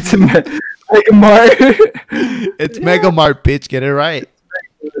 It's Mega Mart. It's Mega Mart, bitch. Get it right.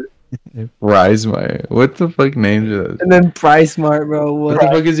 Rise Mart. What the fuck names are those? And then Price Mart, bro. What the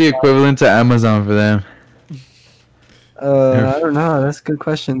fuck is the equivalent to Amazon for them? I don't know. That's a good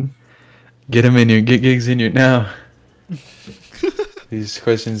question. Get them in here. Get gigs in here now. These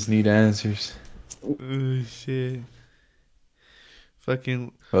questions need answers. Oh, shit.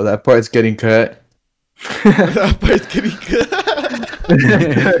 Fucking. Well, that part's getting cut. That part's getting cut.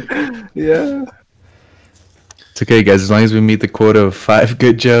 Yeah. It's okay, guys. As long as we meet the quota of 5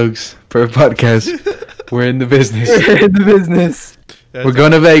 good jokes per podcast, we're in the business. In the business. We're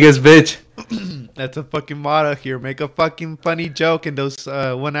going to Vegas, bitch. That's a fucking motto here. Make a fucking funny joke in those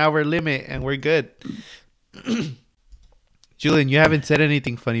 1 hour limit, and we're good. Julian, you haven't said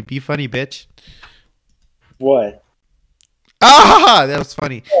anything funny. Be funny, bitch. What? Ah, that was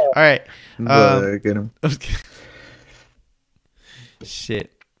funny. All right. Get him.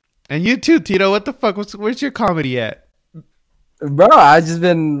 Shit. And you too, Tito. What the fuck? Where's your comedy at? Bro, I just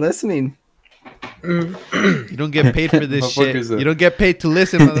been listening. You don't get paid for this shit. Motherfuckers, You don't get paid to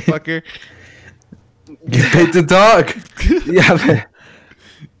listen, motherfucker. Get paid to talk. Yeah, man.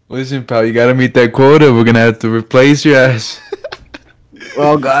 Listen, pal, you gotta meet that quota. We're gonna have to replace your ass.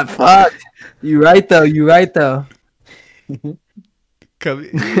 Oh, God, fuck. You right, though.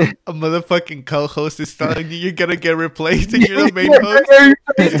 A motherfucking co-host is telling you you're gonna get replaced and you're the main host.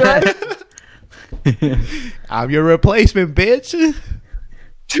 I'm your replacement, bitch.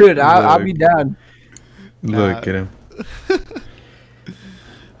 Dude, I'll be down. Look at him.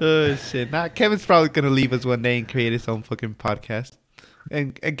 Oh shit! Nah, Kevin's probably gonna leave us one day and create his own fucking podcast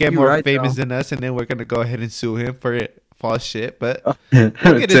and get You're more right, famous though. than us, and then we're gonna go ahead and sue him for it false shit. But We'll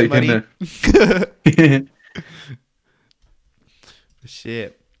we'll get his money.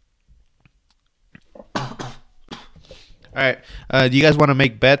 Shit. All right. Do you guys want to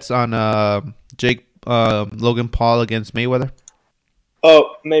make bets on Logan Paul against Mayweather?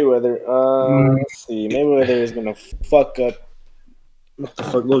 Oh, Mayweather. Let's see. Mayweather is gonna fuck up. What the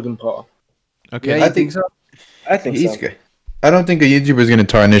fuck, Logan Paul? Okay. Yeah, you think so? I think He's so. good. I don't think a YouTuber is gonna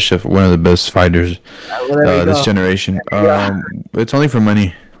tarnish one of the best fighters Well, there you this go. generation. It's only for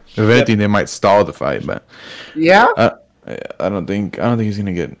money. If anything, they might stall the fight, but Yeah? I don't think he's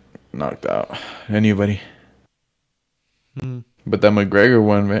gonna get knocked out. Anybody. But that McGregor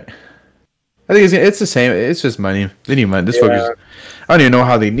one, right? I think it's the same. It's just money. They need money. This fuckers. I don't even know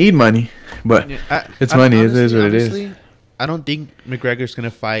how they need money, but it's money. It is what it is. I don't think McGregor's gonna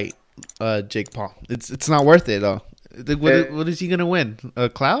fight Jake Paul. It's not worth it though. What is he gonna win? A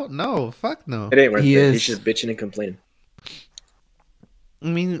clout? No, fuck no. It ain't worth He it. is. He's just bitching and complaining. I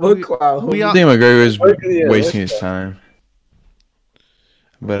mean, Look, we I all, think McGregor is Yeah, wasting his time.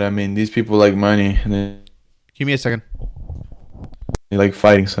 But I mean, these people like money and give me a second. they like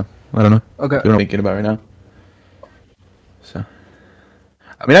fighting. So I don't know. Okay. What I'm thinking about right now. So,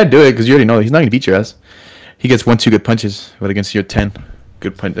 I mean, I'd do it because you already know he's not gonna beat your ass. He gets 1-2 good punches, but against your 10,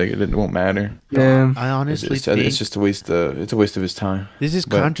 good point that it won't matter. Yeah. I honestly think It's just a waste. It's a waste of his time. this is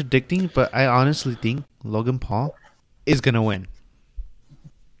but- contradicting, but I honestly think Logan Paul is gonna win.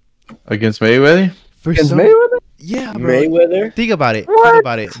 Against Mayweather. For Against some- Mayweather? Yeah, bro. Mayweather. Think about it. What? Think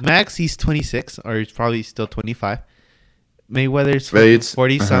about it. Max, he's 26, or he's probably still 25. Mayweather's Right, it's-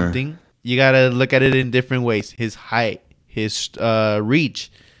 40 something. You gotta look at it in different ways. His height, his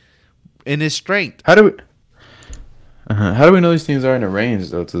reach, and his strength. How do we? How do we know these things are in a range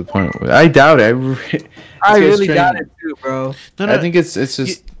though? To the point, where, I doubt it. I really got it too, bro. No, I think it's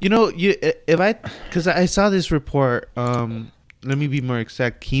just. Because I saw this report. Let me be more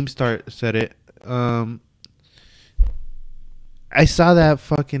exact. Keemstar said it. I saw that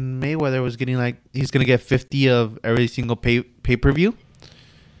fucking Mayweather was getting like he's gonna get 50 of every single pay per view,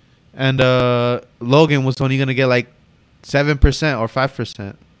 and Logan was only gonna get like 7% or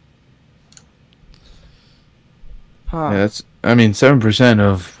 5%. Huh. Yeah, that's. I mean, 7%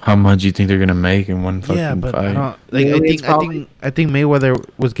 of how much you think they're gonna make in one fucking Yeah, but I fight. don't like. Millions probably. I think Mayweather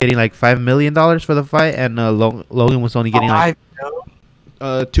was getting like $5 million for the fight, and Logan was only getting like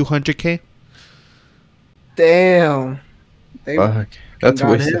 200K. Damn. They Fuck, that's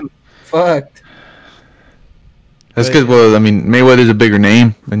got wasted. him. Fucked. That's because, well, I mean, Mayweather's a bigger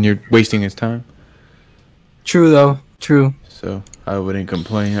name, and you're wasting his time. True though. True. So I wouldn't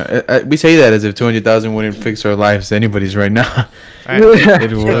complain. We say that as if 200,000 wouldn't fix our lives. Anybody's right now. All right,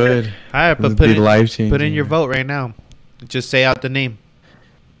 It would. all right, but It'd be life-changing. put in your vote right now. Just say out the name.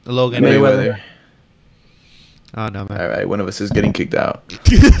 Logan Mayweather. Oh no, man. All right, one of us is getting kicked out.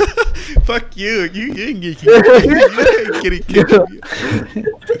 Fuck you. You didn't get kicked. You ain't getting kicked.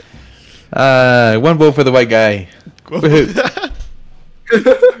 One vote for the white guy. What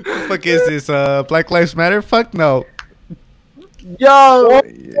fuck is this? Black Lives Matter? Fuck no. Yo.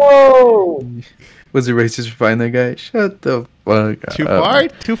 Whoa. Was it racist for finding that guy? Shut the fuck up. Too far?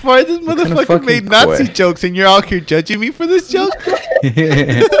 Too far? This What kind of motherfucker fucking made Nazi quack? jokes and you're out here judging me for this joke?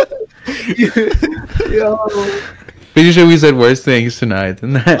 Yo. Pretty sure we said worse things tonight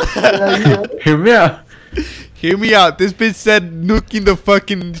than that. Hear me out. Hear me out. This bitch said nuking the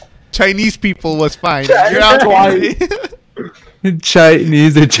fucking Chinese people was fine. Chinese You're out Chinese. here.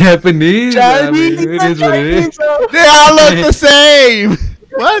 Chinese or Japanese? I mean, Chinese. it is what it is. They all look the same.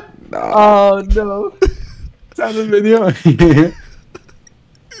 What? Oh no. Sounded video.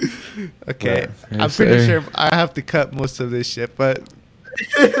 Okay. Yeah, I'm pretty sir. sure I have to cut most of this shit, but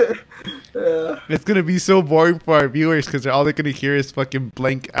it's going to be so boring for our viewers because all they're going to hear is fucking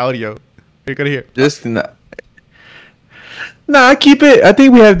blank audio. You're going to hear. Just not. Nah, keep it. I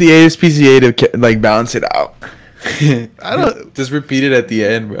think we have the ASPCA to like balance it out. I don't. Just repeat it at the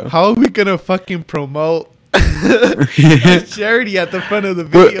end, bro. How are we going to fucking promote charity at the front of the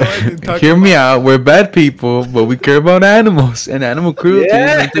But- video? And then talk Hear me about- out. We're bad people, but we care about animals, and animal cruelty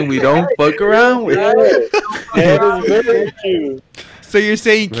Yeah. is something we don't fuck around with. That is very true. So you're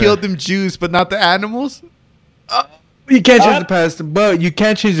saying Right. kill them Jews, but not the animals? You can't change the past, but you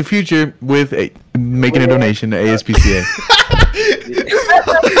can change the future with making a donation to ASPCA.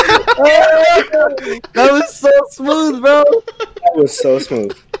 That was so smooth, bro. That was so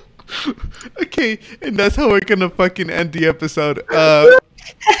smooth. Okay, and that's how we're gonna fucking end the episode. I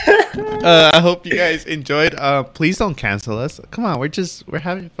hope you guys enjoyed. Please don't cancel us. Come on, we're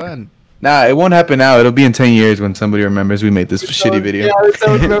having fun. Nah, it won't happen now. It'll be in 10 years when somebody remembers we made this shitty video. Yeah, we're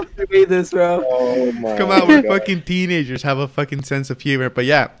so glad we made this, bro. Oh my Come on, we're God. fucking teenagers. Have a fucking sense of humor. But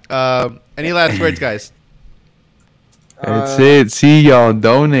yeah, any last words, guys? That's it. See y'all.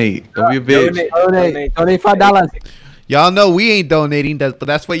 Donate. Don't be a bitch. Donate $5. Y'all know we ain't donating, but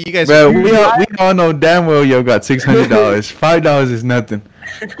that's what you guys. Bro, we all know damn well yo got $600. $5 is nothing.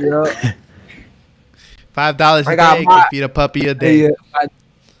 Yeah. $5 I a got day my- can feed a puppy a day.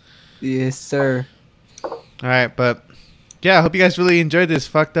 Yes, sir. All right, but yeah, I hope you guys really enjoyed this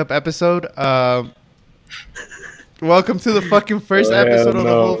fucked up episode. Welcome to the fucking first Hell episode of the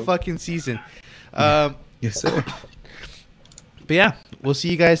no. whole fucking season. Yes, sir. But yeah, we'll see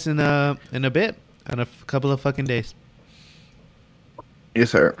you guys in a bit, in a couple of fucking days. Yes,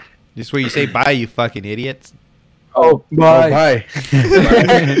 sir. This is where you say bye, you fucking idiots. Oh, Bye.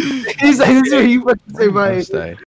 He's like, this is where you fucking say bye. Almost died.